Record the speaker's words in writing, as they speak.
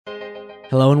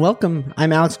Hello and welcome.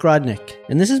 I'm Alex Grodnick,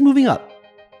 and this is Moving Up,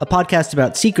 a podcast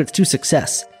about secrets to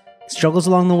success, struggles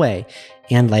along the way,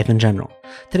 and life in general.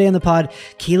 Today on the pod,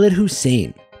 Khaled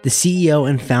Hussein, the CEO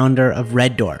and founder of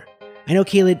Red Door. I know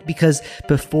Khaled because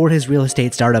before his real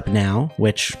estate startup Now,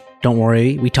 which, don't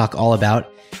worry, we talk all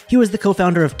about, he was the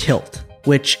co-founder of Tilt,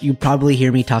 which you probably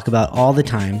hear me talk about all the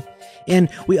time. And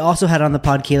we also had on the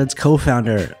pod Khaled's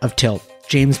co-founder of Tilt,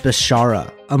 James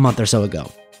Bashara, a month or so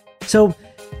ago. So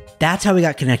that's how we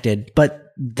got connected,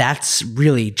 but that's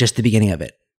really just the beginning of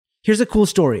it. Here's a cool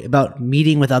story about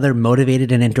meeting with other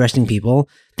motivated and interesting people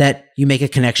that you make a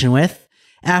connection with.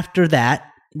 After that,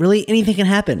 really anything can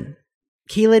happen.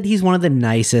 Khaled, he's one of the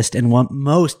nicest and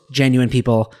most genuine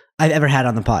people I've ever had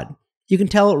on the pod. You can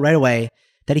tell right away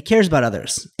that he cares about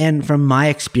others. And from my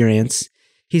experience,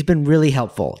 he's been really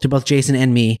helpful to both Jason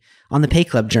and me on the Pay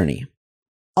Club journey.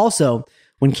 Also,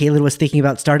 when Khaled was thinking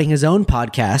about starting his own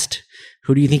podcast,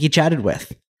 who do you think he chatted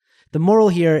with? The moral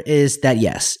here is that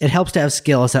yes, it helps to have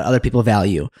skills that other people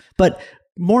value, but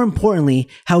more importantly,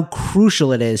 how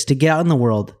crucial it is to get out in the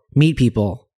world, meet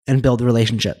people, and build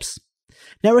relationships.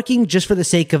 Networking just for the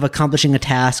sake of accomplishing a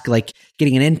task like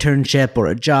getting an internship or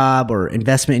a job or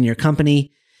investment in your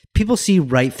company, people see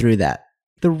right through that.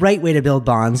 The right way to build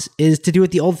bonds is to do it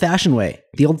the old-fashioned way,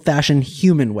 the old-fashioned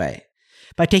human way,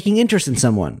 by taking interest in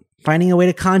someone, finding a way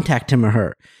to contact him or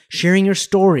her, sharing your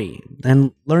story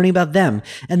and learning about them,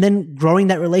 and then growing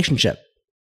that relationship.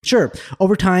 Sure,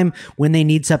 over time, when they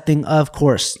need something, of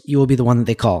course, you will be the one that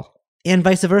they call, and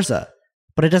vice versa,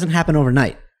 but it doesn't happen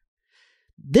overnight.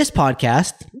 This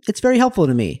podcast, it's very helpful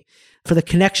to me for the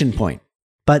connection point,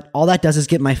 but all that does is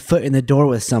get my foot in the door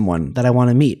with someone that I want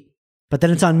to meet. But then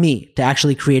it's on me to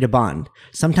actually create a bond.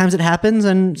 Sometimes it happens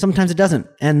and sometimes it doesn't,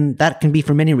 and that can be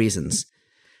for many reasons.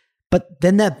 But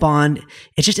then that bond,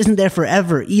 it just isn't there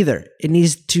forever either. It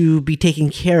needs to be taken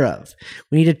care of.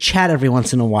 We need to chat every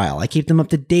once in a while. I keep them up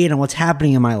to date on what's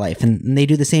happening in my life, and they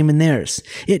do the same in theirs.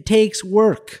 It takes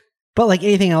work. But like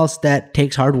anything else that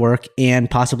takes hard work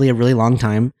and possibly a really long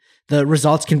time, the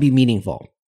results can be meaningful.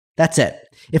 That's it.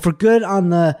 If we're good on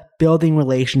the building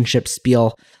relationship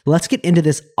spiel, let's get into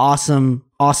this awesome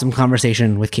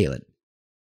conversation with Khaled.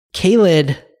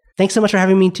 Khaled, thanks so much for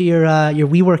having me to your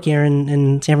WeWork here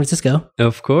in San Francisco.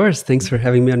 Of course. Thanks for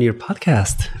having me on your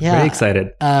podcast. Yeah. Very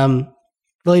excited.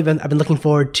 I've been looking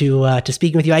forward to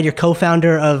speaking with you. I had your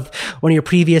co-founder of one of your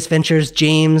previous ventures,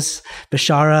 James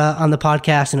Bashara, on the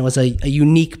podcast, and it was a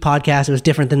unique podcast. It was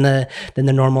different than the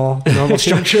normal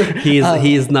structure. He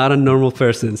is not a normal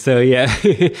person. So yeah,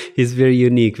 he's very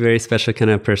unique, very special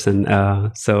kind of person.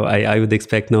 So I would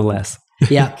expect no less.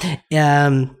 Yeah.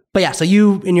 But yeah, so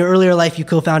you, in your earlier life, you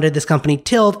co-founded this company,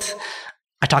 Tilt.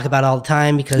 I talk about it all the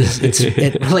time because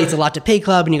it relates a lot to Pay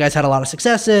Club, and you guys had a lot of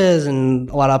successes and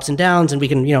a lot of ups and downs, and we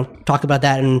can, talk about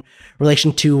that in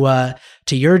relation to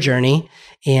your journey.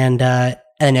 And now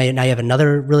you have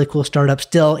another really cool startup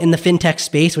still in the fintech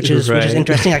space, which is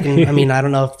interesting. I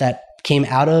don't know if that came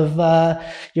out of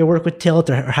your work with Tilt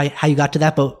or how you got to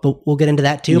that, but we'll get into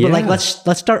that too. Yeah. But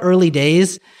let's start early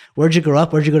days. Where'd you grow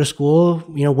up? Where'd you go to school?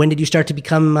 When did you start to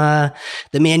become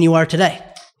the man you are today?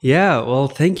 Yeah, well,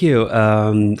 thank you.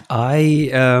 I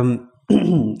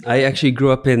actually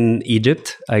grew up in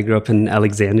Egypt. I grew up in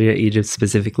Alexandria, Egypt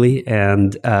specifically.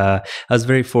 And I was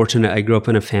very fortunate. I grew up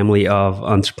in a family of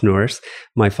entrepreneurs.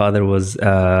 My father was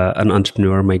an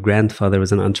entrepreneur. My grandfather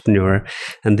was an entrepreneur.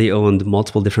 And they owned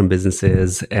multiple different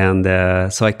businesses. And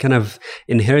so I kind of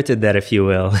inherited that, if you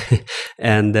will.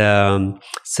 And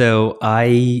so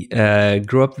I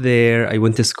grew up there. I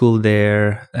went to school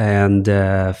there and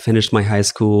finished my high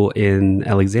school in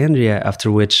Alexandria, after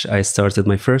which I started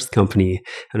my first company.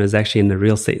 And it was actually in the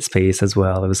real estate space as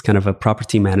well. It was kind of a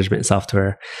property management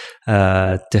software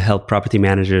to help property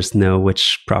managers know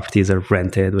which properties are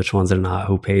rented, which ones are not,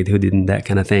 who paid, who didn't, that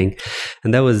kind of thing.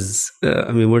 And that was,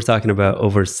 we're talking about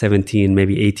over 17,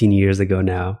 maybe 18 years ago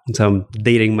now. So I'm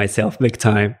dating myself big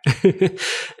time.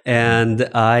 And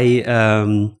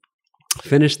I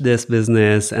finished this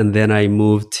business, and then I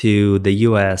moved to the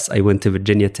US. I went to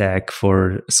Virginia Tech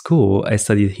for school. I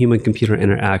studied human-computer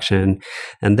interaction,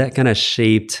 and that kind of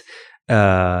shaped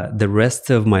the rest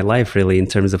of my life, really, in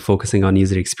terms of focusing on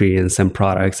user experience and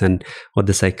products and what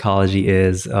the psychology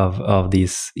is of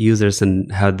these users and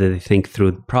how they think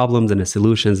through problems and the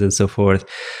solutions and so forth.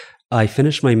 I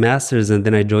finished my master's, and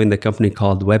then I joined a company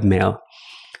called Webmail.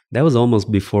 That was almost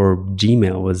before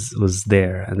Gmail was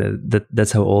there, and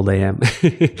that's how old I am.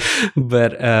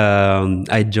 But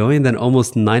I joined, and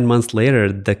almost 9 months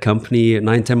later,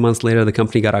 10 months later, the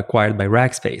company got acquired by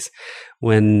Rackspace,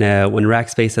 when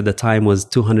Rackspace at the time was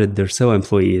 200 or so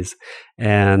employees.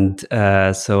 And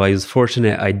so I was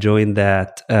fortunate. I joined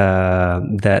that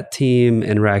team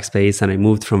in Rackspace, and I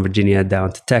moved from Virginia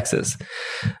down to Texas.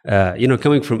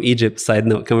 Coming from Egypt, side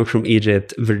note, coming from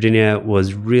Egypt, Virginia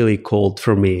was really cold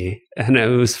for me. And it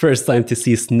was first time to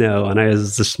see snow, and I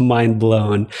was just mind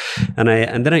blown.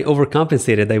 And then I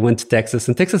overcompensated. I went to Texas,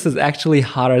 and Texas is actually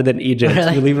hotter than Egypt,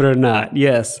 really? Believe it or not.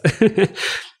 Yes,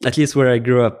 at least where I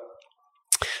grew up.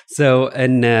 So,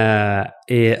 and at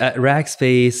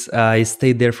Rackspace, I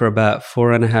stayed there for about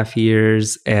 4.5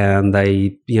 years, and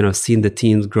I, seen the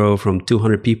teams grow from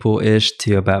 200 people ish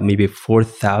to about maybe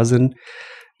 4,000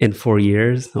 in 4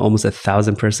 years, almost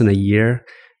 1,000 person a year.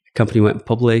 Company went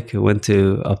public. It went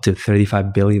to up to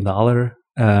 $35 billion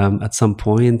at some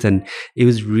point, and it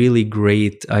was really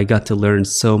great. I got to learn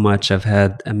so much. I've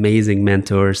had amazing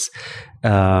mentors.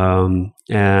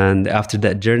 And after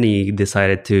that journey,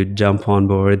 decided to jump on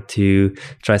board to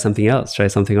try something else, try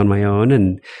something on my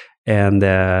own. And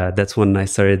that's when I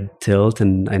started Tilt.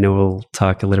 And I know we'll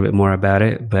talk a little bit more about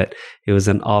it, but it was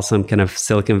an awesome kind of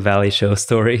Silicon Valley show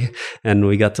story. And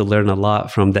we got to learn a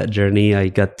lot from that journey. I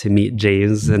got to meet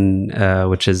James, and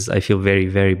which is, I feel very,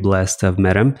 very blessed to have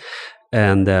met him.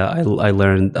 And I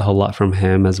learned a whole lot from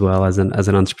him as well as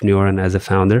an entrepreneur and as a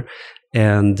founder.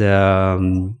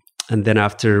 And then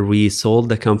after we sold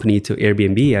the company to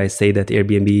Airbnb, I stayed at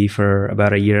Airbnb for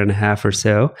about 1.5 years or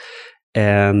so.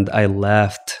 And I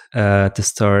left to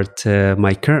start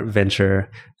my current venture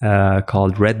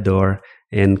called Red Door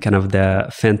in kind of the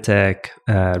fintech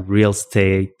real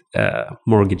estate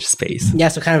mortgage space. Yeah,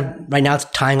 so kind of right now it's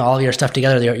tying all of your stuff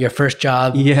together. Your first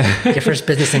job, your first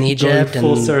business in Egypt,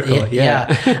 full circle.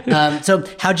 So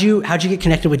how'd you get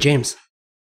connected with James?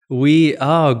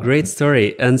 Great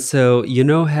story. And so,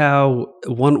 how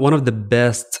one of the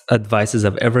best advices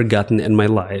I've ever gotten in my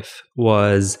life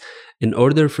was, in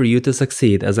order for you to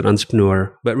succeed as an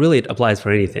entrepreneur, but really it applies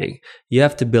for anything, you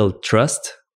have to build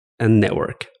trust and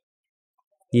network.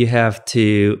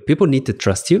 People need to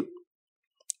trust you,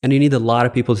 and you need a lot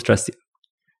of people to trust you.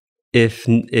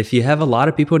 If you have a lot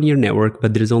of people in your network,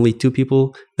 but there's only 2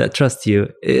 people that trust you,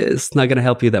 it's not going to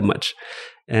help you that much.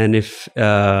 And if you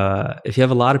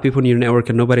have a lot of people in your network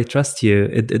and nobody trusts you,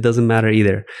 it doesn't matter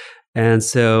either. And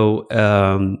so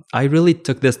I really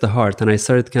took this to heart, and I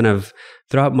started kind of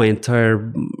throughout my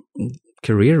entire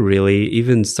career, really,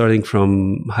 even starting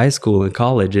from high school and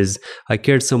college, is I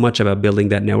cared so much about building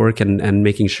that network and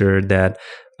making sure that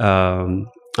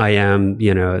I am,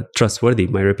 trustworthy.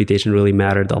 My reputation really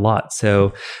mattered a lot.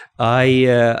 So I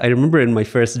remember in my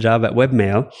first job at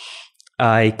Webmail,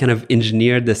 I kind of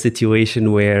engineered the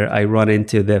situation where I run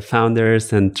into the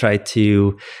founders and try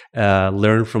to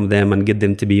learn from them and get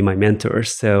them to be my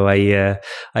mentors. So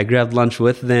I grabbed lunch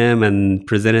with them and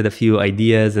presented a few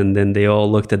ideas, and then they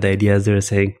all looked at the ideas. They were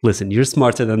saying, "Listen, you're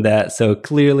smarter than that. So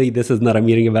clearly this is not a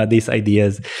meeting about these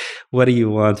ideas. What do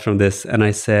you want from this?" And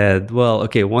I said, "Well,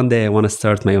 okay, one day I want to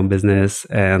start my own business,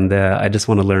 and I just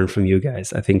want to learn from you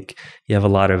guys. I think you have a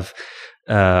lot of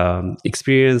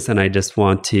experience, and I just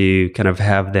want to kind of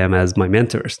have them as my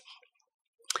mentors."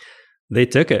 They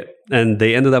took it, and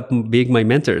they ended up being my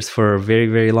mentors for a very,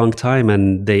 very long time.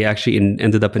 And they actually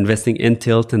ended up investing in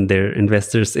Tilt, and they're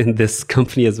investors in this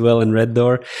company as well, in Red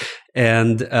Door.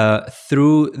 And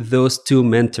through those 2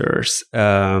 mentors,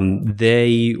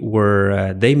 they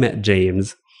met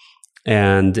James,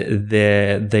 and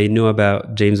they knew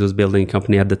about James was building a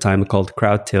company at the time called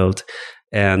Crowd Tilt,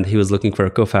 and he was looking for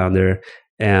a co-founder.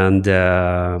 And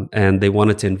they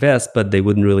wanted to invest, but they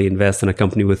wouldn't really invest in a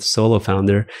company with solo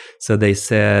founder. So they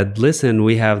said, "Listen,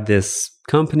 we have this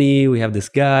company, we have this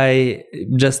guy,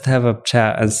 just have a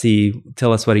chat and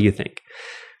tell us, what do you think?"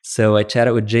 So I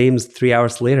chatted with James. 3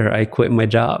 hours later, I quit my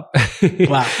job.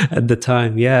 Wow. At the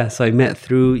time. Yeah. So I met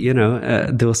through,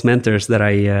 those mentors that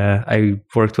I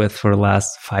worked with for the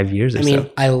last 5 years or so.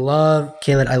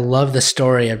 Khaled, I love the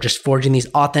story of just forging these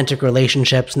authentic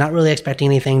relationships, not really expecting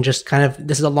anything, just kind of,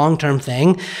 this is a long-term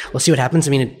thing. We'll see what happens.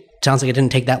 I mean, it sounds like it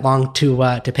didn't take that long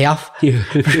to pay off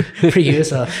for you.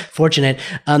 So fortunate.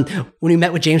 When you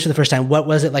met with James for the first time, what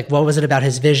was it like? What was it about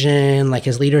his vision, like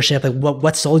his leadership? Like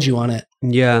what sold you on it?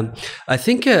 Yeah, I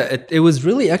think it was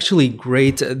really actually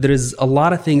great. There's a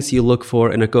lot of things you look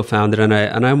for in a co-founder,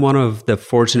 and I'm one of the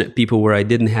fortunate people where I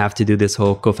didn't have to do this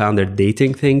whole co-founder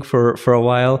dating thing for a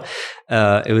while.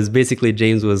 It was basically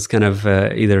James was kind of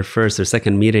either first or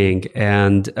second meeting,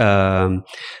 and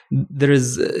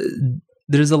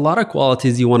there's a lot of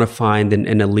qualities you want to find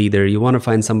in a leader. You want to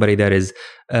find somebody that is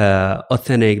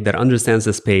authentic, that understands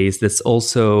the space. That's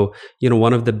also,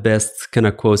 one of the best kind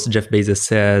of quotes Jeff Bezos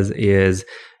says is,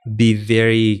 be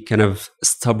very kind of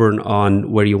stubborn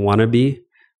on where you want to be,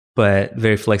 but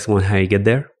very flexible on how you get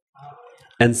there.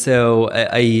 And so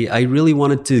I really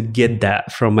wanted to get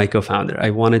that from my co-founder.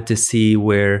 I wanted to see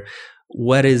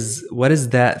what is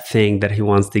that thing that he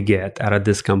wants to get out of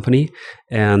this company,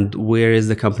 and where is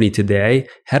the company today?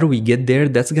 How do we get there?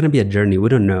 That's going to be a journey. We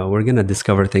don't know. We're going to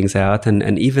discover things out,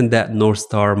 and even that North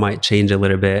Star might change a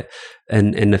little bit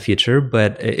in the future.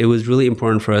 But it was really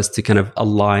important for us to kind of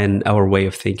align our way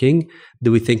of thinking.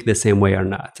 Do we think the same way or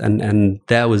not? And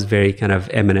that was very kind of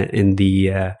eminent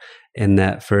in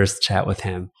that first chat with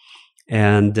him.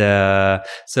 And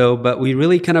but we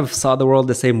really kind of saw the world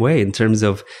the same way in terms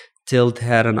of Tilt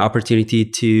had an opportunity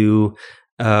to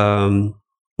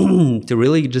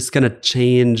really just kind of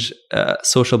change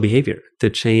social behavior, to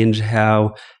change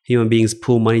how human beings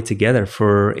pool money together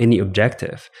for any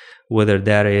objective, whether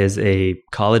that is a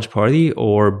college party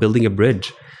or building a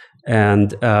bridge.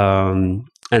 And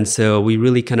so we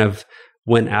really kind of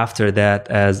went after that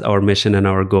as our mission and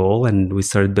our goal, and we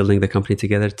started building the company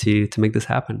together to make this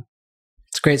happen.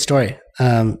 It's a great story.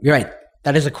 You're right.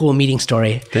 That is a cool meeting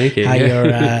story. Thank you.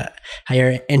 How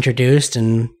you're introduced,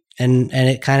 and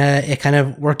it kind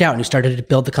of worked out, and you started to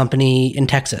build the company in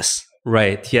Texas.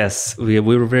 Right. Yes. We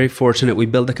were very fortunate. We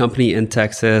built a company in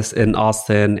Texas, in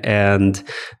Austin, and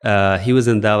he was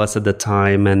in Dallas at the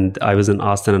time, and I was in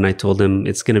Austin, and I told him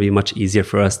it's going to be much easier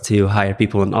for us to hire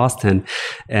people in Austin.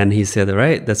 And he said, all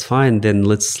right, that's fine. Then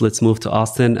let's move to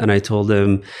Austin. And I told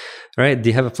him, all right, do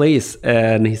you have a place?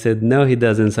 And he said, no, he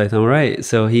doesn't. So I thought, all right.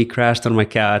 So he crashed on my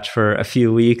couch for a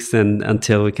few weeks and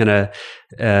until we kind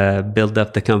of build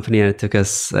up the company. And it took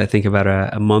us, I think, about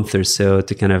a month or so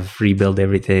to kind of rebuild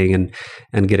everything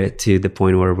and get it to the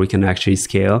point where we can actually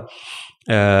scale.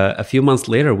 A few months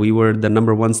later, we were the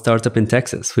number one startup in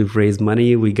Texas. We've raised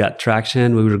money. We got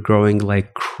traction. We were growing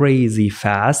like crazy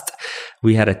fast.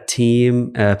 We had a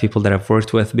team, people that I've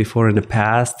worked with before in the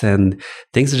past, and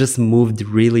things just moved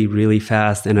really, really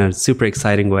fast in a super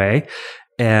exciting way.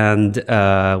 And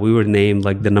we were named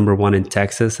like the number one in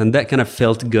Texas. And that kind of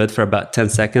felt good for about 10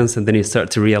 seconds. And then you start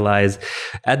to realize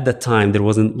at the time, there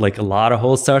wasn't like a lot of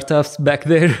whole startups back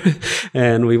there.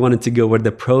 And we wanted to go where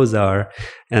the pros are.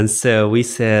 And so we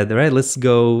said, all right, let's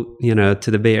go,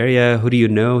 to the Bay Area. Who do you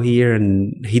know here?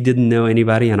 And he didn't know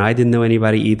anybody and I didn't know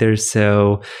anybody either.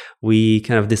 So we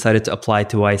kind of decided to apply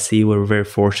to YC. We were very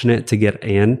fortunate to get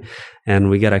in.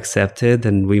 And we got accepted,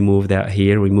 and we moved out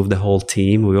here. We moved the whole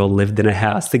team. We all lived in a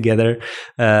house together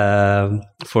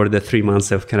for the 3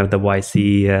 months of kind of the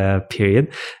YC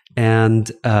period. And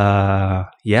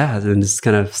then just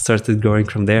kind of started growing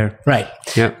from there. Right.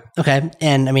 Yeah. Okay.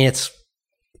 And I mean, it's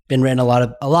been written a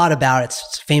lot about.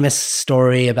 It's a famous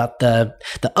story about the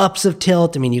ups of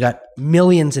Tilt. I mean, you got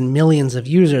millions and millions of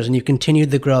users, and you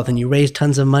continued the growth, and you raised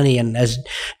tons of money. And as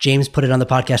James put it on the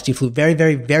podcast, you flew very,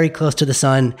 very, very close to the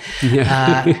sun,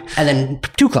 and then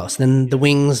too close. Then the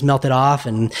wings melted off,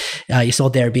 and you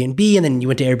sold to Airbnb, and then you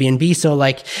went to Airbnb. So,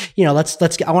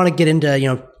 I want to get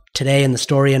into today and the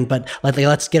story, but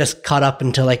let's get us caught up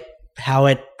into how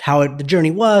the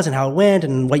journey was and how it went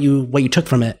and what you took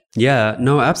from it. Yeah,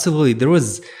 no, absolutely. There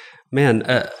was,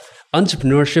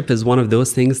 entrepreneurship is one of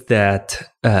those things that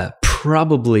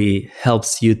probably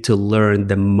helps you to learn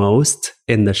the most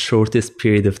in the shortest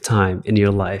period of time in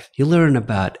your life. You learn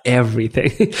about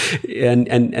everything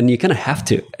and you kind of have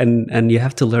to, and you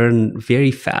have to learn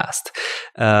very fast.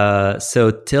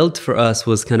 So Tilt for us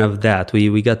was kind of that.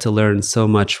 We got to learn so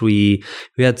much. We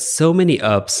had so many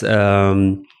ups,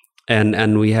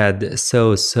 and we had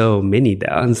so many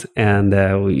downs, and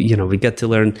we got to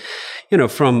learn,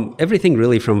 from everything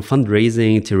really, from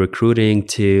fundraising to recruiting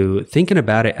to thinking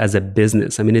about it as a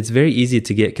business. I mean, it's very easy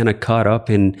to get kind of caught up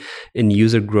in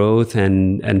user growth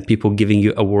and people giving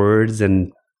you awards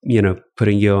and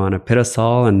putting you on a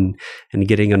pedestal and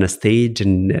getting on a stage.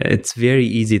 And it's very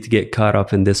easy to get caught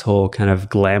up in this whole kind of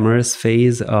glamorous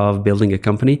phase of building a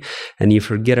company. And you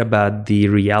forget about the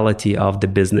reality of the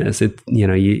business.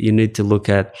 You need to look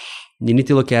at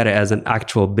it as an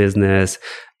actual business.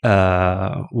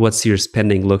 What's your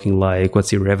spending looking like?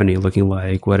 What's your revenue looking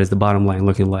like? What is the bottom line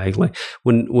looking like? Like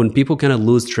when people kind of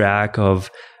lose track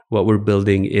of what we're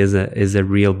building is a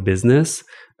real business,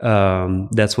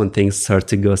 that's when things start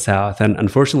to go south. And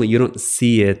unfortunately, you don't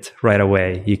see it right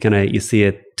away. You see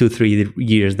it 2-3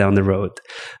 years down the road.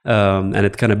 And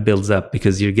it kind of builds up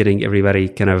because you're getting everybody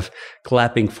kind of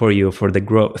clapping for you for the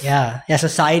growth. Yeah.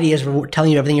 Society is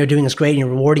telling you everything you're doing is great and you're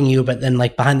rewarding you. But then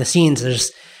behind the scenes,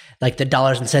 there's like the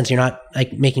dollars and cents. You're not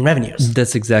like making revenues.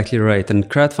 That's exactly right. And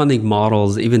crowdfunding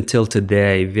models, even till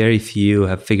today, very few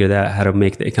have figured out how to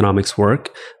make the economics work.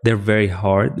 They're very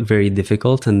hard, very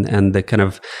difficult. And the kind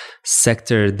of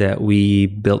sector that we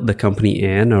built the company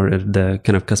in, or the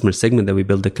kind of customer segment that we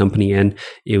built the company in,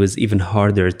 it was even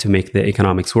harder to make the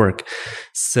economics work.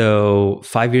 So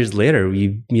 5 years later,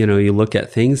 you look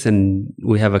at things and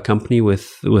we have a company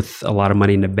with a lot of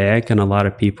money in the bank and a lot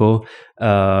of people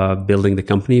building the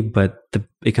company, but the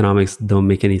economics don't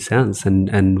make any sense.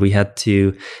 And we had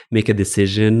to make a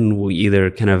decision. We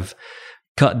either kind of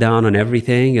cut down on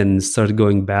everything and start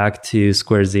going back to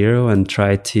square zero and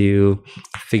try to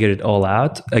figure it all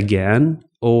out again,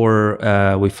 or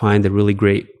we find a really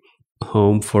great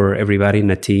home for everybody in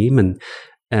the team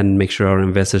and make sure our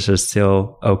investors are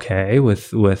still okay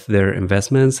with their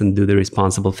investments and do the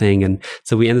responsible thing. And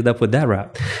so we ended up with that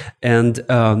route. And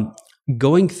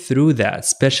going through that,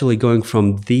 especially going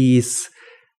from these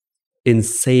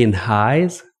insane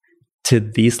highs to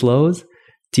these lows,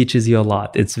 teaches you a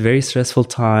lot. It's a very stressful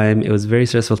time. It was a very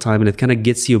stressful time, and it kind of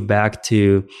gets you back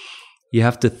to, you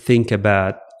have to think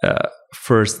about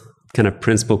first kind of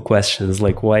principal questions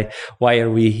like why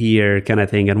are we here kind of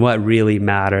thing, and what really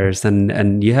matters,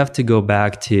 and you have to go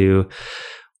back to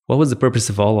what was the purpose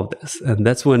of all of this. And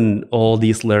that's when all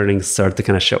these learnings start to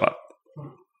kind of show up.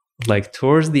 Like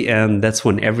towards the end, that's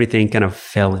when everything kind of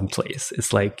fell in place.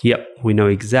 It's like, yep, we know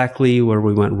exactly where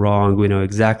we went wrong. We know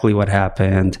exactly what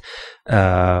happened.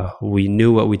 We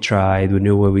knew what we tried. We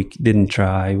knew what we didn't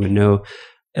try. We know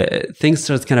things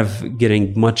start kind of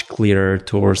getting much clearer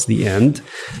towards the end.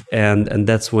 And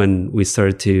that's when we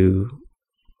started to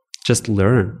just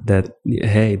learn that,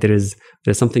 hey, there's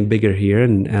something bigger here.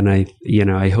 And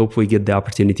I hope we get the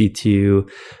opportunity to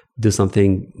do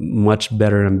something much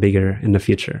better and bigger in the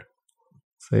future.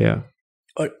 So yeah.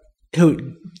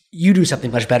 You do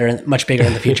something much better and much bigger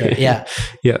in the future. Yeah.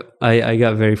 Yeah. I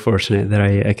got very fortunate that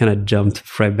I kind of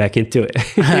jumped right back into it.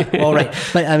 Well, right.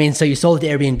 But I mean, so you sold it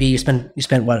to Airbnb. You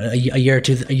spent what, a year or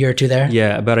two there?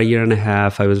 Yeah. About a year and a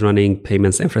half. I was running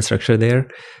payments infrastructure there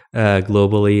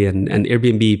globally, and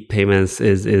Airbnb payments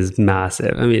is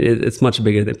massive. I mean, it's much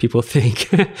bigger than people think.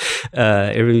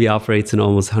 Airbnb operates in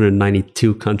almost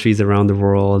 192 countries around the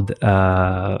world,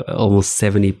 almost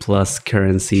 70 plus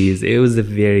currencies. It was a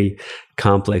very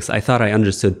complex. I thought I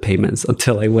understood payments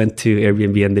until I went to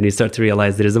Airbnb, and then you start to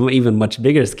realize there is an even much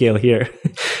bigger scale here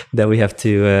that we have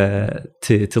to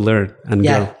learn and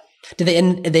grow. Did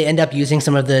they end up using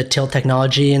some of the Tilt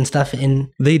technology and stuff in?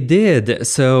 They did.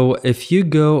 So if you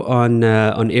go on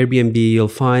Airbnb, you'll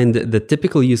find the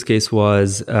typical use case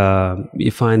was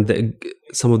you find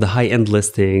some of the high-end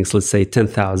listings, let's say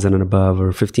 10,000 and above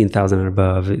or 15,000 and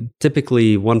above.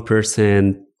 Typically, one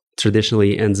person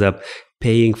traditionally ends up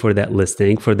paying for that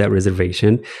listing, for that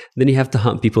reservation. Then you have to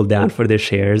hunt people down for their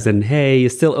shares, and hey, you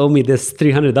still owe me this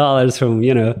 $300 from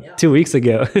 2 weeks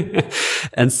ago.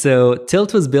 And so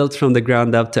Tilt was built from the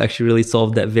ground up to actually really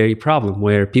solve that very problem,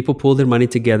 where people pull their money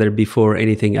together before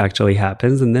anything actually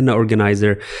happens, and then the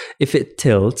organizer, if it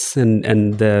tilts and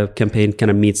the campaign kind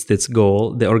of meets its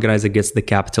goal, the organizer gets the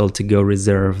capital to go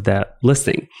reserve that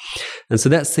listing. And so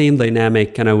that same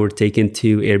dynamic kind of were taken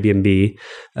to Airbnb.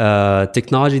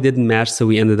 Technology didn't match, so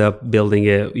we ended up building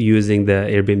it using the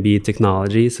Airbnb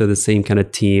technology. So the same kind of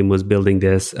team was building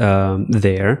this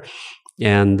there.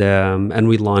 And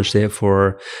we launched it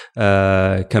for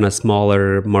kind of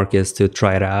smaller markets to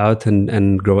try it out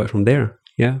and grow it from there.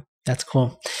 Yeah. That's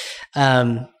cool.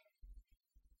 But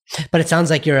it sounds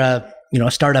like you're a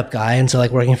startup guy. And so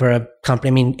like working for a company,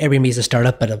 I mean, Airbnb is a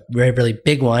startup, but a very, really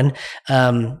big one.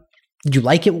 Did you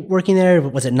like it working there?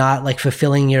 Was it not like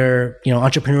fulfilling your,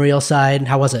 entrepreneurial side?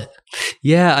 How was it?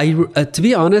 Yeah, to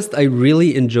be honest, I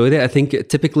really enjoyed it. I think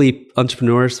typically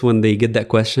entrepreneurs, when they get that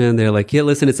question, they're like, yeah,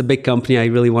 listen, it's a big company. I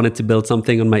really wanted to build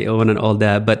something on my own and all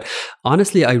that. But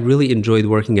honestly, I really enjoyed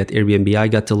working at Airbnb. I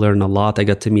got to learn a lot. I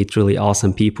got to meet really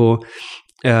awesome people.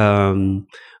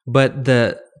 But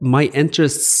my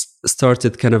interests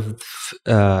started kind of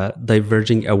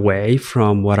diverging away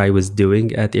from what I was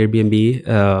doing at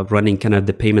Airbnb, running kind of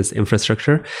the payments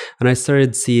infrastructure. And I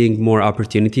started seeing more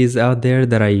opportunities out there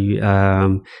that I,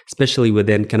 especially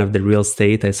within kind of the real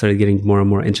estate, I started getting more and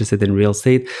more interested in real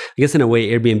estate. I guess in a way,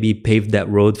 Airbnb paved that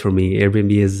road for me.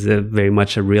 Airbnb is very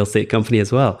much a real estate company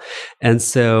as well. And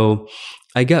so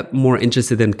I got more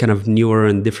interested in kind of newer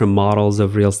and different models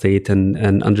of real estate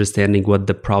and understanding what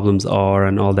the problems are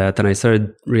and all that. And I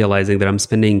started realizing that I'm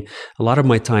spending a lot of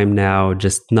my time now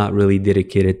just not really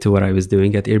dedicated to what I was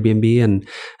doing at Airbnb,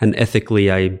 and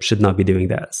ethically I should not be doing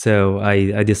that. So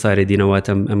I decided, you know what,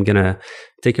 I'm gonna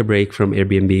take a break from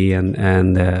Airbnb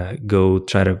and go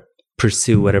try to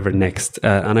pursue whatever next.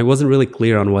 And I wasn't really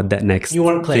clear on what that next. You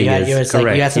weren't clear. You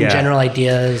had some general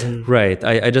ideas. Right.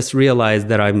 I just realized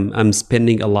that I'm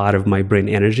spending a lot of my brain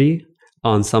energy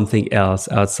on something else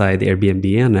outside the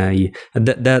Airbnb, and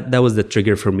that was the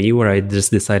trigger for me, where I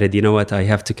just decided, you know what, I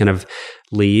have to kind of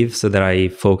leave so that I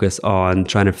focus on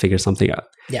trying to figure something out.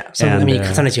 Yeah. So I mean,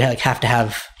 sometimes you have to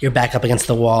have your back up against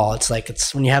the wall. It's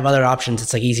when you have other options,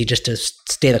 it's like easy just to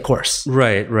stay the course.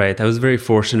 Right. I was very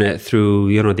fortunate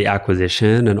through the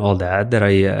acquisition and all that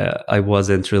I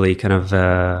wasn't really kind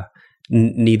of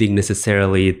needing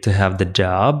necessarily to have the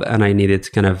job, and I needed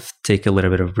to kind of take a little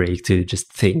bit of break to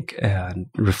just think and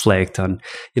reflect on,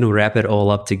 wrap it all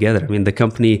up together. I mean, the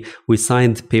company, we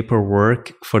signed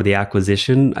paperwork for the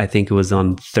acquisition, I think it was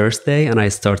on Thursday, and I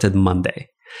started Monday.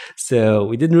 So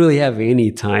we didn't really have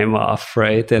any time off,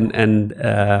 right? And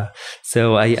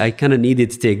so I kind of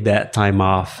needed to take that time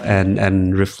off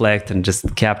and reflect and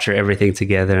just capture everything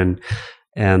together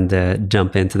and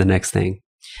jump into the next thing.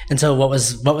 And so what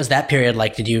was that period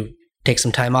like? Did you take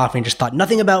some time off and you just thought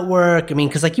nothing about work? I mean,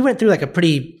 because you went through a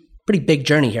pretty big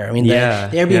journey here. I mean, the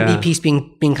Airbnb piece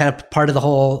being kind of part of the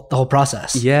whole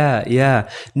process. Yeah.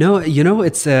 No,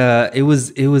 it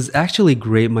was actually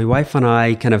great. My wife and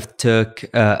I kind of took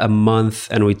a month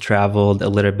and we traveled a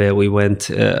little bit. We went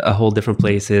a whole different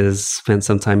places, spent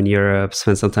some time in Europe,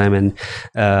 spent some time in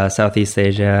Southeast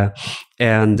Asia,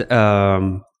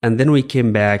 and then we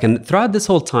came back, and throughout this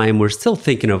whole time, we're still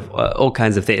thinking of all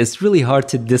kinds of things. It's really hard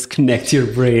to disconnect your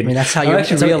brain. I mean, that's how you're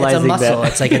actually realizing it's a muscle.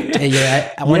 It's like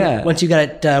once you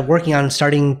got it working on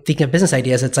starting thinking of business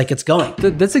ideas, it's like it's going.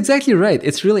 That's exactly right.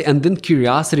 It's really, and then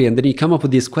curiosity, and then you come up with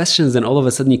these questions, and all of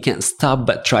a sudden you can't stop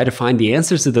but try to find the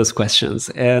answers to those questions,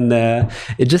 and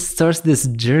it just starts this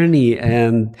journey.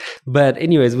 But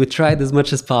anyways, we tried as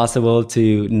much as possible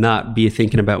to not be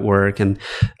thinking about work, and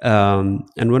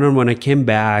when I came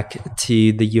back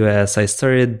to the US,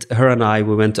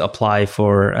 we went to apply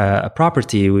for a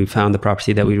property. We found a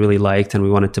property that we really liked and we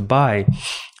wanted to buy.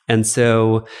 And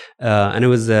so, and it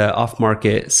was off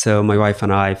market. So my wife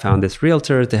and I found this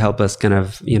realtor to help us kind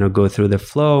of, go through the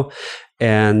flow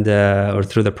or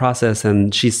through the process.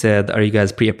 And she said, "Are you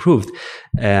guys pre-approved?"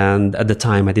 And at the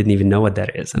time, I didn't even know what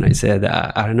that is. And I said,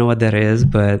 "I don't know what that is,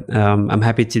 but I'm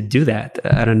happy to do that.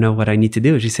 I don't know what I need to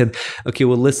do." She said, "Okay,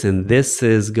 well, listen, this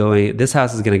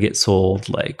house is going to get sold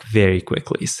very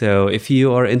quickly. So if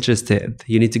you are interested,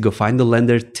 you need to go find the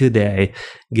lender today,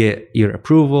 get your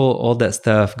approval, all that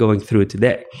stuff going through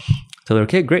today." So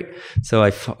okay, great. So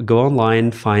I go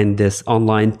online, find this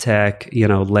online tech,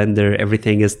 lender,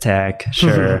 everything is tech,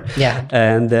 sure. Yeah.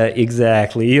 And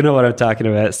exactly, you know what I'm talking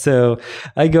about. So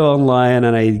I go online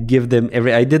and I give them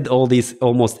I did all these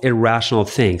almost irrational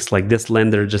things. Like this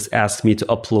lender just asked me to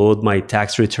upload my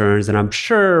tax returns, and I'm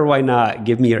sure, why not?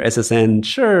 Give me your SSN,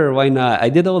 sure, why not? I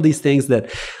did all these things that,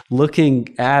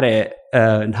 looking at it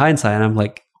in hindsight, I'm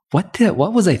like,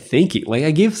 what was I thinking?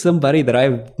 I gave somebody that I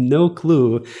have no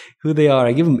clue who they are.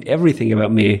 I give them everything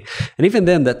about me. And even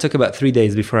then, that took about 3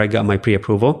 days before I got my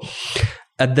pre-approval.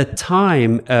 At the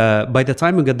time, by the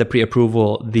time I got the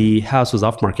pre-approval, the house was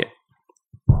off market.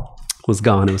 It was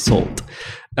gone. It was sold.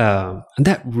 And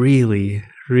that really,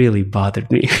 really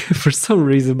bothered me for some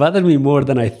reason. It bothered me more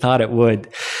than I thought it would.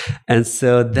 And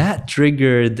so that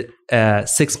triggered a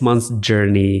 6 months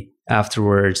journey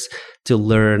afterwards to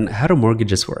learn how do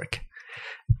mortgages work.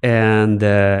 And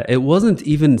it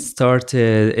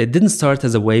didn't start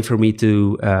as a way for me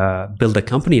to build a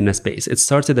company in a space. It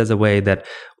started as a way that,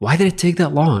 why did it take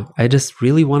that long? I just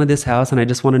really wanted this house and I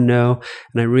just want to know.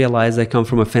 And I realized I come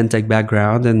from a fintech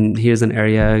background, and here's an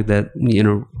area that,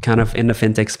 kind of in the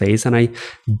fintech space, and I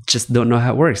just don't know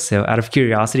how it works. So out of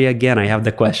curiosity, again, I have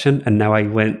the question, and now I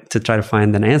went to try to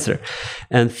find an answer.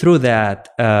 And through that,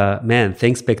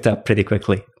 things picked up pretty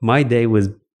quickly. My day was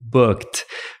booked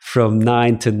from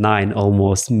 9 to 9,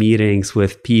 almost, meetings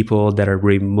with people that are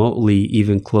remotely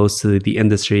even close to the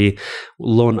industry,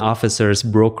 loan officers,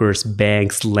 brokers,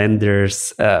 banks,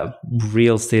 lenders,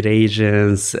 real estate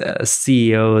agents,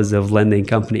 CEOs of lending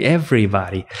company,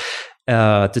 everybody,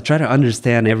 to try to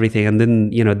understand everything. And then,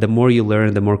 the more you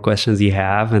learn, the more questions you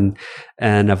have. And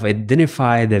I've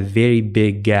identified a very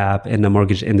big gap in the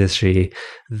mortgage industry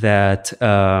that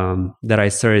I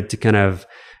started to kind of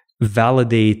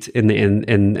validate in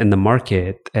the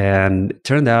market, and it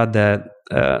turned out that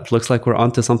it looks like we're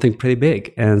onto something pretty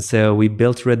big. And so we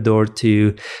built Red Door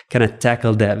to kind of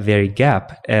tackle that very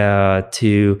gap.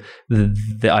 To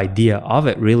the idea of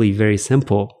it, really very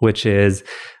simple, which is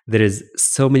there is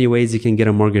so many ways you can get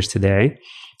a mortgage today,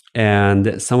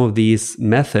 and some of these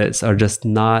methods are just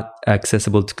not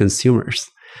accessible to consumers.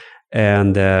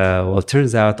 And well, it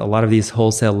turns out a lot of these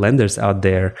wholesale lenders out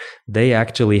there, they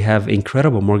actually have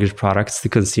incredible mortgage products to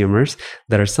consumers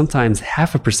that are sometimes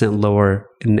 0.5% lower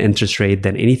in interest rate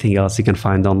than anything else you can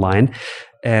find online,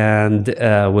 and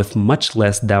with much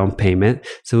less down payment.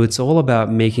 So it's all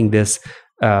about making this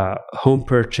home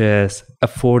purchase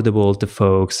affordable to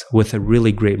folks with a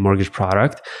really great mortgage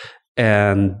product.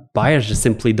 And buyers just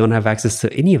simply don't have access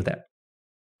to any of that.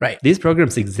 Right. These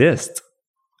programs exist,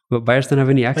 but buyers don't have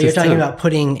any access to them. But you're talking about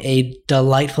putting a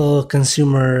delightful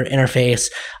consumer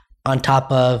interface on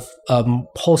top of a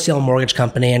wholesale mortgage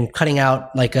company and cutting out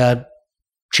like a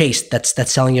Chase that's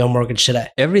selling you a mortgage today.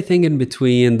 Everything in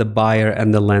between the buyer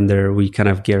and the lender, we kind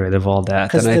of get rid of all that.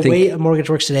 Because the way a mortgage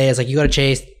works today is like you go to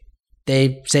Chase,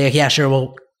 they say, yeah, sure,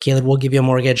 well, Khaled, we'll give you a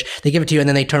mortgage. They give it to you and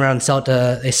then they turn around and sell it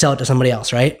to somebody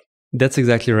else, right? That's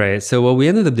exactly right. So what we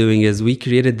ended up doing is we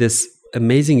created this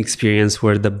amazing experience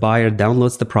where the buyer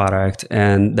downloads the product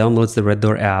and downloads the Red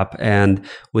Door app, and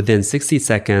within 60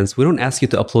 seconds, we don't ask you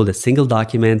to upload a single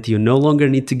document. You no longer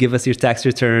need to give us your tax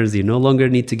returns. You no longer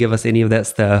need to give us any of that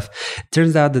stuff. It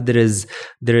turns out that there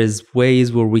is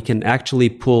ways where we can actually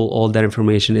pull all that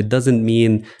information. It doesn't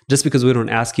mean just because we don't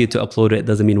ask you to upload it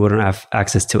doesn't mean we don't have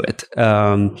access to it.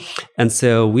 And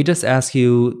so we just ask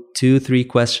you 2-3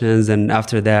 questions, and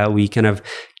after that, we kind of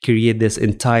create this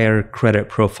entire credit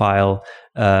profile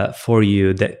for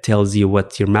you that tells you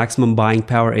what your maximum buying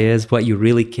power is, what you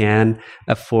really can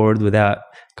afford without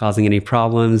causing any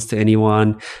problems to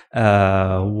anyone,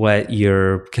 what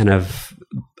your kind of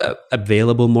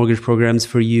available mortgage programs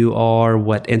for you are,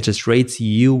 what interest rates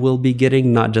you will be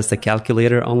getting, not just a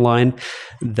calculator online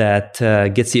that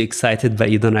gets you excited, but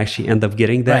you don't actually end up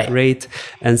getting that rate.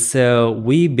 And so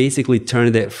we basically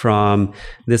turned it from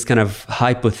this kind of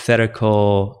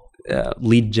hypothetical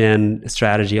lead gen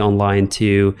strategy online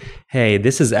to, hey,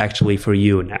 this is actually for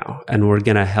you now, and we're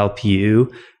going to help you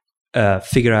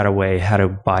figure out a way how to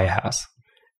buy a house.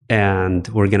 And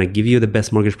we're going to give you the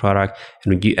best mortgage product,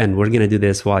 and we're going to do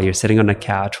this while you're sitting on a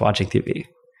couch watching TV.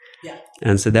 Yeah.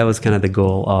 And so that was kind of the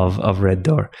goal of Red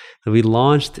Door. So we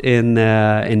launched in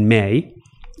May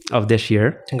of this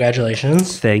year.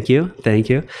 Congratulations. Thank you.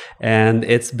 And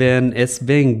it's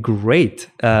been great.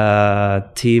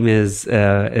 Team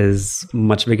is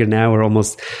much bigger now. We're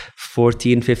almost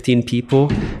 14-15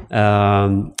 people.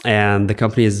 And the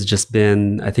company has just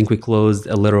been, I think we closed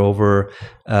a little over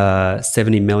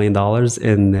 $70 million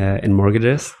in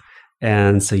mortgages.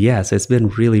 And so, so it's been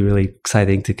really, really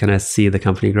exciting to kind of see the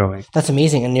company growing. That's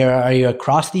amazing. And are you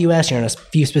across the US? You're in a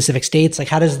few specific states? Like,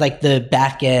 how does like the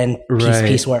back end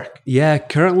piece work? Yeah,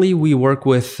 currently we work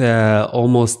with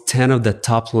almost 10 of the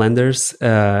top lenders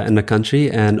in the country,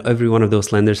 and every one of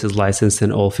those lenders is licensed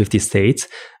in all 50 states.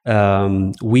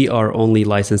 We are only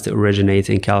licensed to originate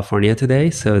in California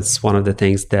today, so it's one of the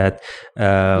things that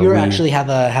you actually have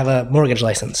a mortgage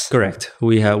license. Correct.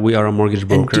 We are a mortgage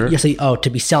broker. To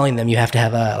be selling them, you have to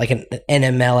have an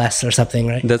NMLS or something,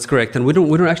 right? That's correct. And we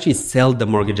don't actually sell the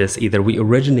mortgages either. We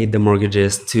originate the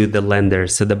mortgages to the lender,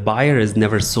 so the buyer is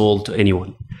never sold to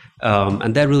anyone.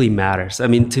 And that really matters. I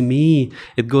mean, to me,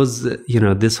 it goes,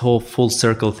 this whole full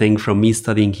circle thing from me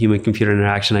studying human-computer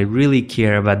interaction. I really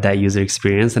care about that user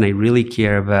experience, and I really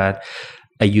care about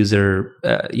a user,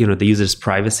 the user's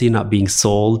privacy not being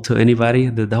sold to anybody.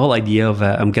 The whole idea of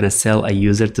I'm going to sell a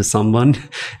user to someone,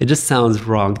 it just sounds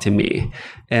wrong to me.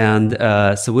 And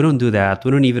so we don't do that.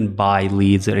 We don't even buy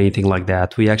leads or anything like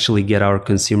that. We actually get our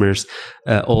consumers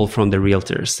all from the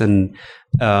realtors. And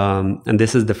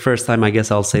this is the first time, I guess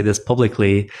I'll say this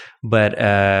publicly, but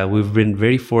we've been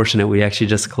very fortunate. We actually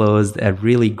just closed a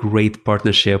really great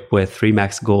partnership with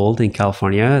Remax Gold in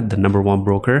California, the number one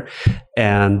broker,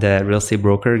 and real estate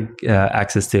broker,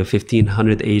 access to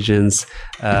 1,500 agents,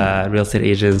 real estate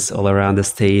agents all around the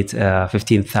state,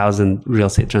 15,000 real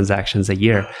estate transactions a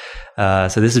year.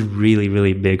 So this is really,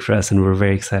 really big for us, and we're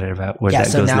very excited about where that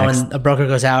goes next. So now when a broker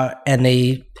goes out and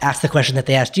they ask the question that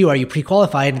they asked you, are you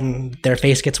pre-qualified? And their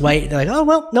face gets white. They're like, oh,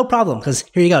 well, no problem, because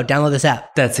here you go, download this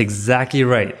app. That's exactly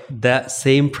right. That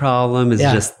same problem is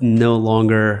just no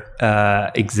longer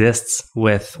exists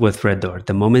with Red Door.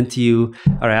 The moment you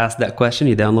are asked that question,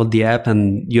 you download the app,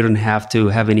 and you don't have to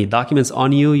have any documents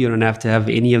on you. You don't have to have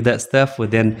any of that stuff.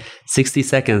 Within 60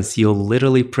 seconds, you'll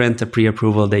literally print a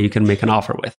pre-approval that you can make an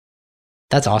offer with.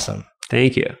 That's awesome.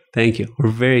 Thank you. We're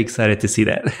very excited to see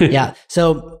that. Yeah.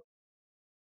 So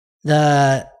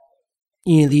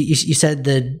you said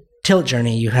the Tilt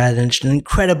journey, you had an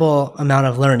incredible amount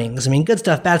of learnings. I mean, good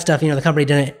stuff, bad stuff. The company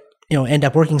didn't end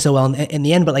up working so well in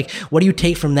the end. But like, what do you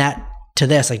take from that to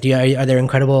this? Like, are there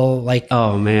incredible like?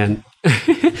 Oh man,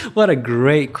 What a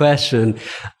great question.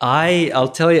 I'll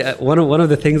tell you, one of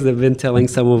the things I've been telling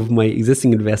some of my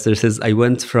existing investors is I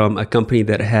went from a company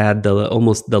that had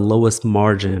almost the lowest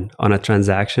margin on a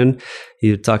transaction.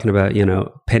 You're talking about,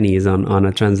 pennies on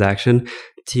a transaction,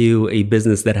 to a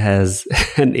business that has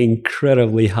an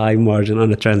incredibly high margin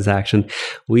on a transaction.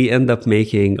 We end up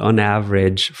making, on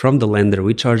average, from the lender,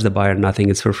 we charge the buyer nothing.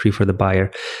 It's for free for the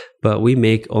buyer, but we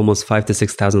make almost $5,000 to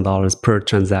 $6,000 per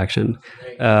transaction.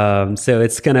 So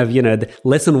it's kind of,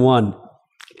 lesson one.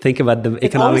 Think about the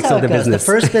economics of the business.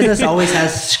 The first business always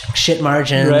has shit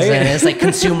margins, right? And it's like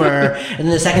consumer, and then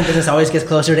the second business always gets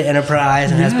closer to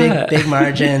enterprise and has big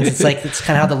margins. It's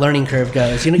kind of how the learning curve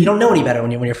goes. You don't know any better when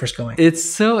you're first going. It's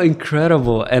so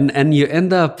incredible, and you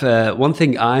end up. One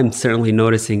thing I'm certainly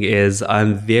noticing is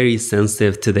I'm very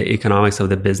sensitive to the economics of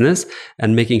the business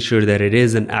and making sure that it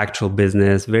is an actual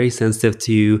business. Very sensitive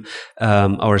to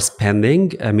our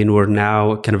spending. I mean, we're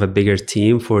now kind of a bigger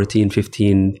team, 14,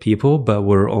 15 people, but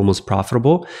we're almost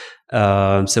profitable.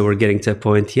 So we're getting to a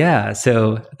point.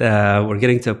 We're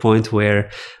getting to a point where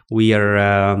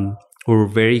we're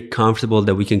very comfortable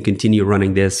that we can continue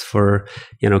running this for,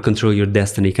 control your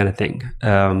destiny kind of thing.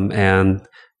 And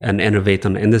innovate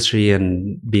on the industry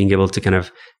and being able to kind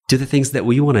of do the things that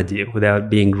we want to do without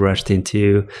being rushed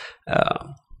into,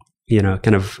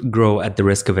 kind of grow at the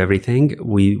risk of everything.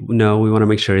 We want to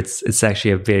make sure it's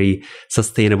actually a very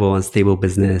sustainable and stable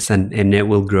business, and it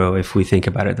will grow if we think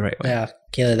about it the right way. Yeah,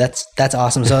 Khaled, that's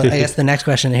awesome. So I guess the next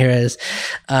question here is,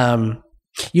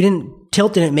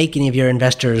 Tilt didn't make any of your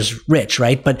investors rich,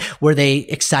 right? But were they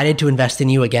excited to invest in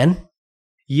you again?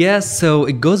 Yes. So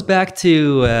it goes back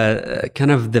to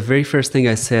kind of the very first thing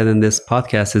I said in this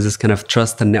podcast is this kind of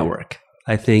trust the network.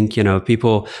 I think,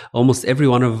 people, almost every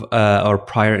one of our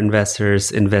prior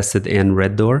investors invested in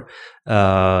Red Door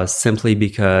simply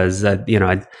because,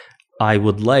 I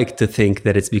would like to think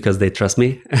that it's because they trust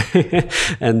me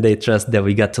and they trust that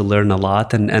we got to learn a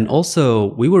lot. And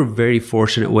also, we were very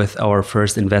fortunate with our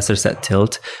first investors at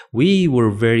Tilt. We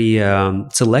were very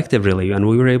selective, really, and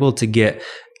we were able to get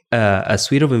a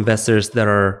suite of investors that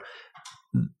are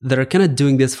kind of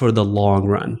doing this for the long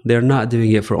run. They're not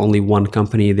doing it for only one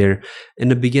company. In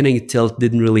the beginning, Tilt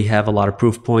didn't really have a lot of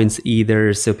proof points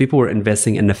either. So people were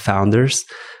investing in the founders,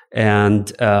 and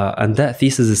that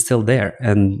thesis is still there.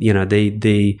 And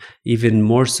they even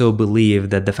more so believe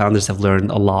that the founders have learned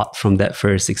a lot from that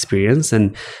first experience.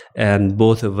 And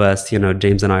both of us,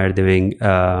 James and I are doing,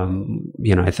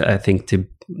 I think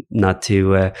not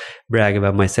to brag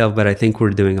about myself, but I think we're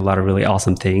doing a lot of really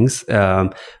awesome things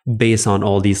based on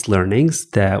all these learnings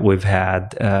that we've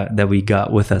had, that we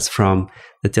got with us from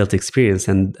the Tilt experience.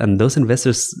 And those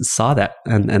investors saw that,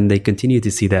 and they continue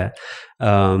to see that.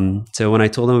 So when I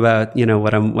told them about,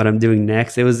 what I'm doing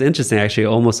next, it was interesting. Actually,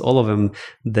 almost all of them,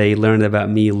 they learned about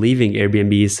me leaving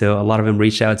Airbnb. So a lot of them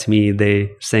reached out to me.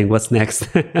 They saying, "What's next?"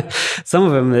 Some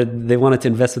of them, they wanted to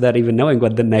invest without even knowing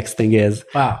what the next thing is.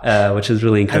 Wow. Which is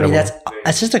really incredible. I mean,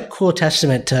 that's just a cool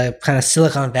testament to kind of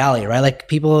Silicon Valley, right? Like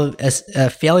people,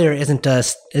 failure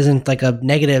isn't like a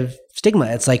negative stigma.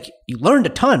 It's like you learned a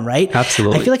ton, right?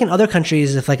 Absolutely. I feel like in other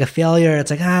countries, if like a failure,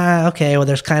 it's like, okay, well,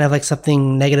 there's kind of like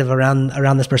something negative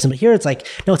around this person. But here it's like,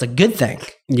 no, it's a good thing.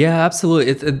 Yeah,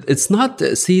 absolutely. It's not,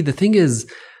 see, the thing is,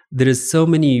 there is so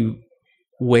many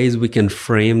ways we can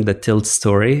frame the Tilt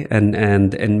story, and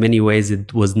in many ways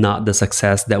it was not the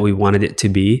success that we wanted it to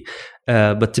be.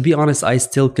 But to be honest, I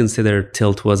still consider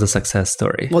Tilt was a success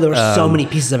story. Well, there were so many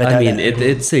pieces of it.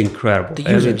 It's incredible. The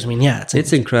users,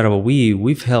 it's incredible.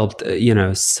 We've helped,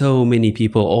 so many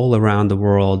people all around the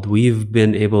world. We've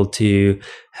been able to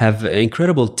have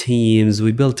incredible teams.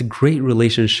 We built great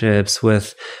relationships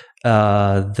with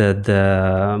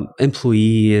the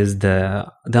employees,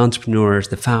 the entrepreneurs,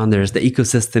 the founders, the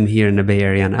ecosystem here in the Bay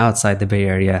Area and outside the Bay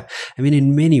Area. I mean,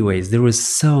 in many ways, there was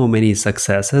so many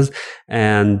successes,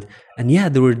 and yeah,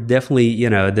 there were definitely,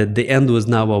 the end was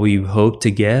not what we hoped to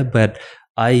get, but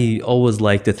I always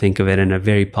like to think of it in a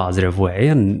very positive way,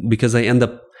 and because I end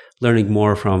up learning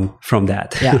more from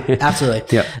that. Yeah, absolutely.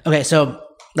 Yeah. Okay, so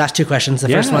last two questions. The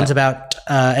first one's about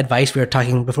advice. We were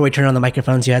talking before we turned on the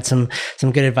microphones. You had some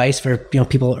good advice for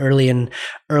people early in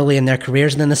their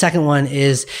careers. And then the second one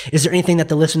is there anything that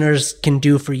the listeners can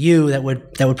do for you that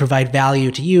would provide value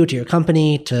to you, to your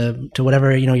company, to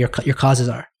whatever your causes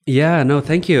are? Yeah, no,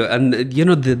 thank you. And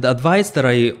the advice that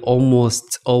I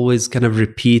almost always kind of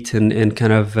repeat in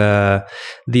kind of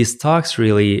these talks,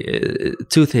 really,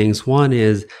 two things. One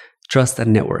is trust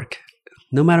and network.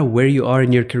 No matter where you are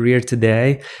in your career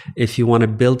today, if you want to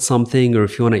build something, or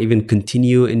if you want to even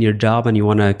continue in your job and you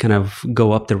want to kind of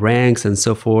go up the ranks and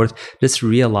so forth, just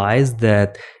realize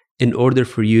that in order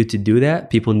for you to do that,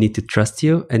 people need to trust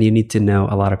you, and you need to know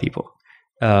a lot of people.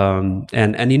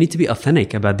 And you need to be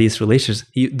authentic about these relationships.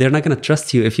 They're not going to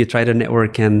trust you if you try to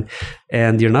network and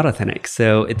you're not authentic.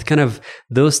 So it's kind of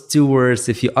those two words.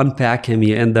 If you unpack them,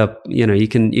 you end up, you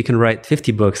can write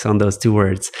 50 books on those two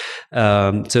words.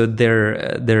 So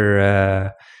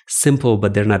they're simple,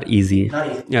 but they're not easy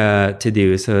to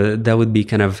do. So that would be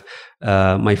kind of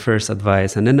my first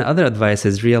advice. And then the other advice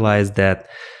is realize that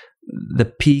the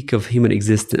peak of human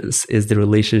existence is the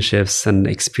relationships and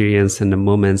experience and the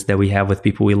moments that we have with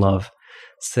people we love.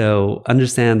 So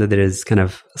understand that there is kind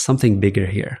of something bigger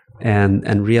here,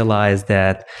 and realize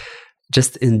that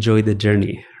just enjoy the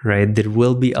journey, right? There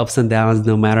will be ups and downs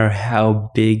no matter how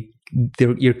big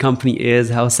your company is,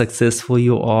 how successful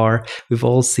you are. We've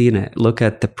all seen it. Look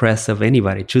at the press of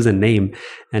anybody, choose a name,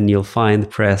 and you'll find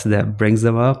press that brings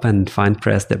them up and find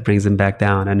press that brings them back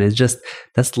down. And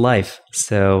that's life.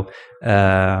 So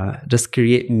just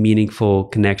create meaningful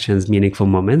connections, meaningful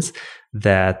moments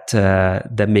that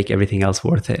make everything else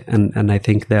worth it. And I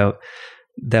think that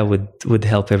would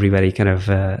help everybody kind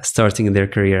of starting in their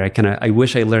career. I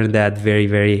wish I learned that very,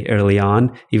 very early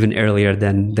on, even earlier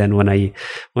than when I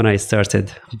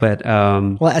started. But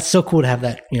well, that's so cool to have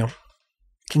that,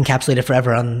 encapsulated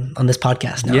forever on this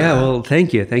podcast now. Yeah, well,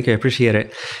 thank you. I appreciate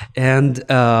it. And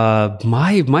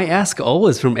my ask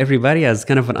always from everybody as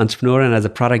kind of an entrepreneur and as a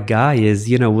product guy is,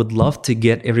 would love to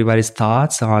get everybody's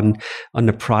thoughts on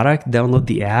the product. Download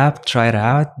the app, try it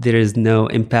out. There is no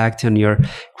impact on your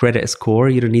credit score.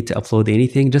 You don't need to upload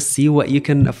anything. Just see what you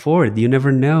can afford. You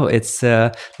never know. It's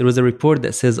there was a report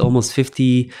that says almost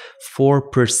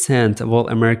 54% of all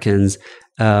Americans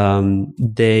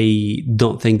they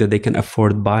don't think that they can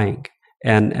afford buying,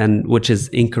 and which is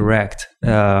incorrect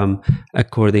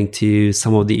according to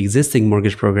some of the existing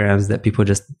mortgage programs that people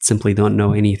just simply don't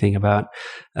know anything about.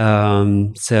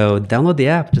 So download the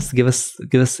app. Just give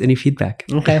us any feedback.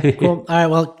 Okay, cool. All right.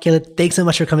 Well, Khaled, thanks so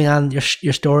much for coming on.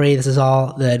 Your story. This is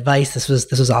all the advice. This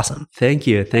was awesome. Thank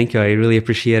you. I really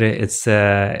appreciate it. It's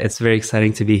very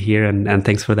exciting to be here, and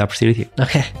thanks for the opportunity.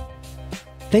 Okay.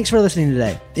 Thanks for listening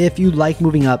today. If you like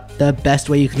Moving Up, the best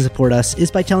way you can support us is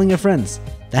by telling your friends.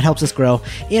 That helps us grow.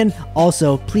 And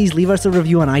also, please leave us a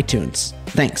review on iTunes.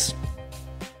 Thanks.